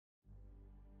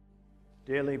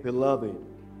Dearly beloved,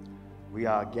 we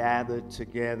are gathered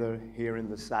together here in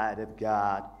the sight of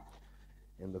God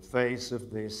in the face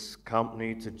of this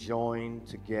company to join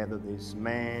together this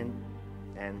man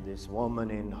and this woman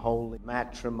in holy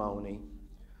matrimony,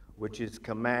 which is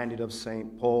commanded of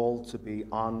St. Paul to be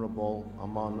honorable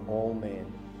among all men,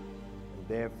 and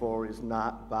therefore is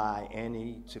not by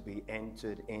any to be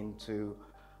entered into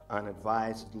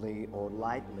unadvisedly or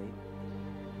lightly,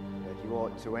 that you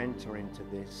ought to enter into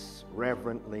this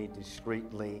reverently,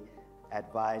 discreetly,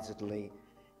 advisedly,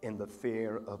 in the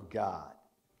fear of God.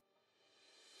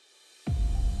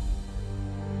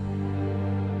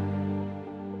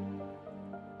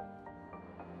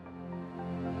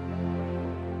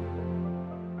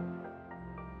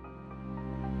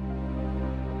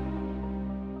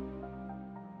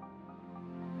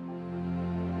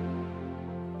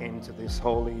 Into this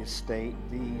holy estate,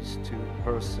 these two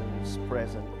persons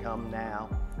present come now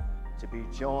to be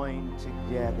joined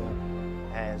together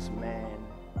as man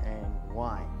and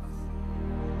wife.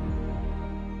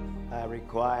 I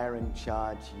require and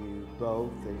charge you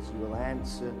both as you will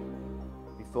answer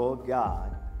before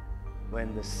God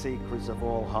when the secrets of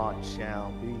all hearts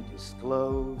shall be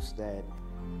disclosed, that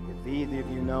if either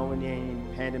of you know any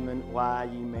impediment why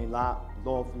ye may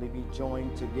lawfully be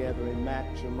joined together in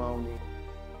matrimony,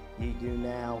 ye do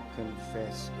now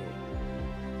confess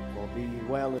it. For be ye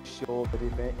well assured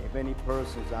that if any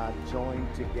persons are joined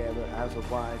together as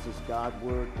wise as God's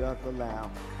word doth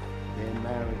allow, their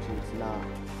marriage is not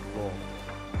lawful.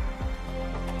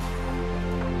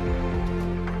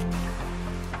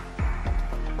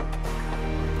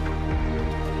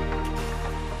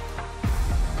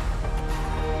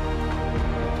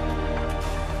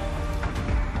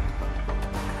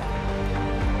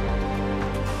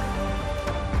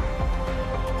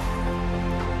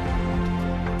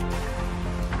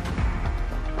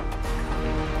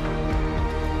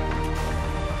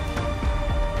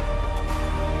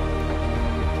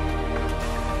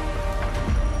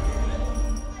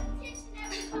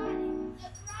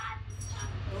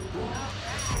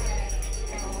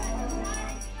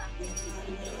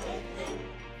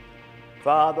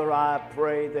 Father, I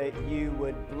pray that you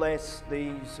would bless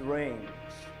these rings,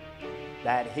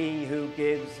 that he who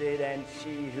gives it and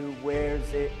she who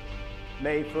wears it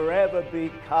may forever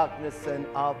be cognizant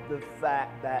of the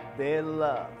fact that their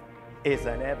love is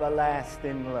an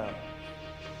everlasting love.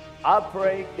 I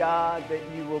pray, God, that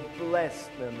you will bless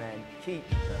them and keep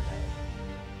them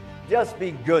and just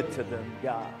be good to them,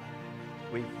 God.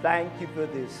 We thank you for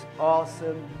this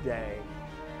awesome day.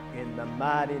 In the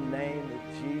mighty name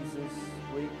of Jesus,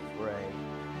 we pray.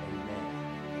 Amen.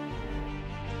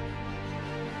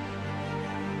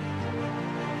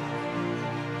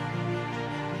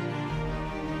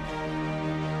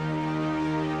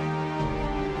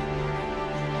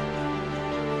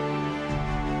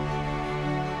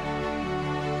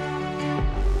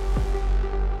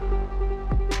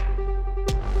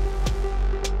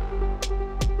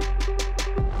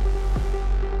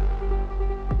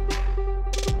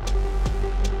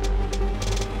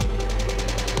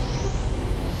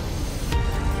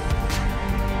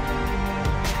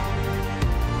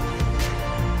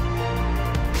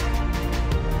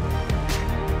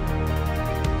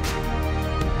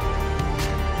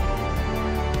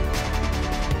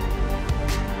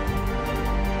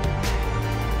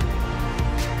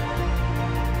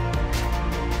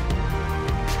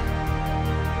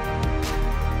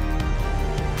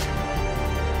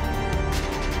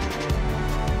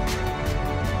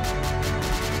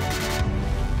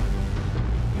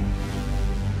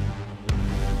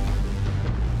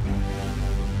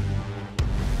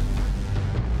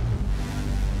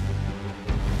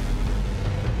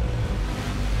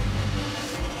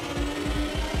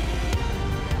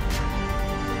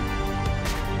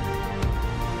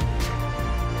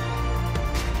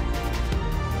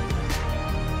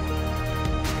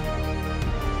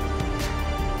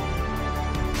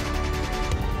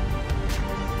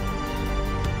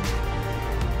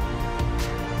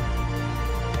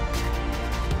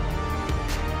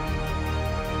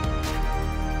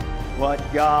 What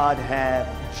God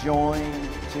hath joined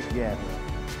together,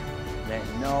 let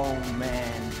no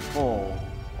man pull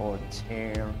or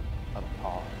tear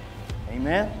apart.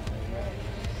 Amen? Amen.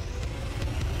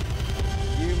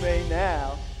 You may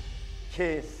now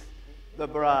kiss the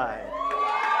bride.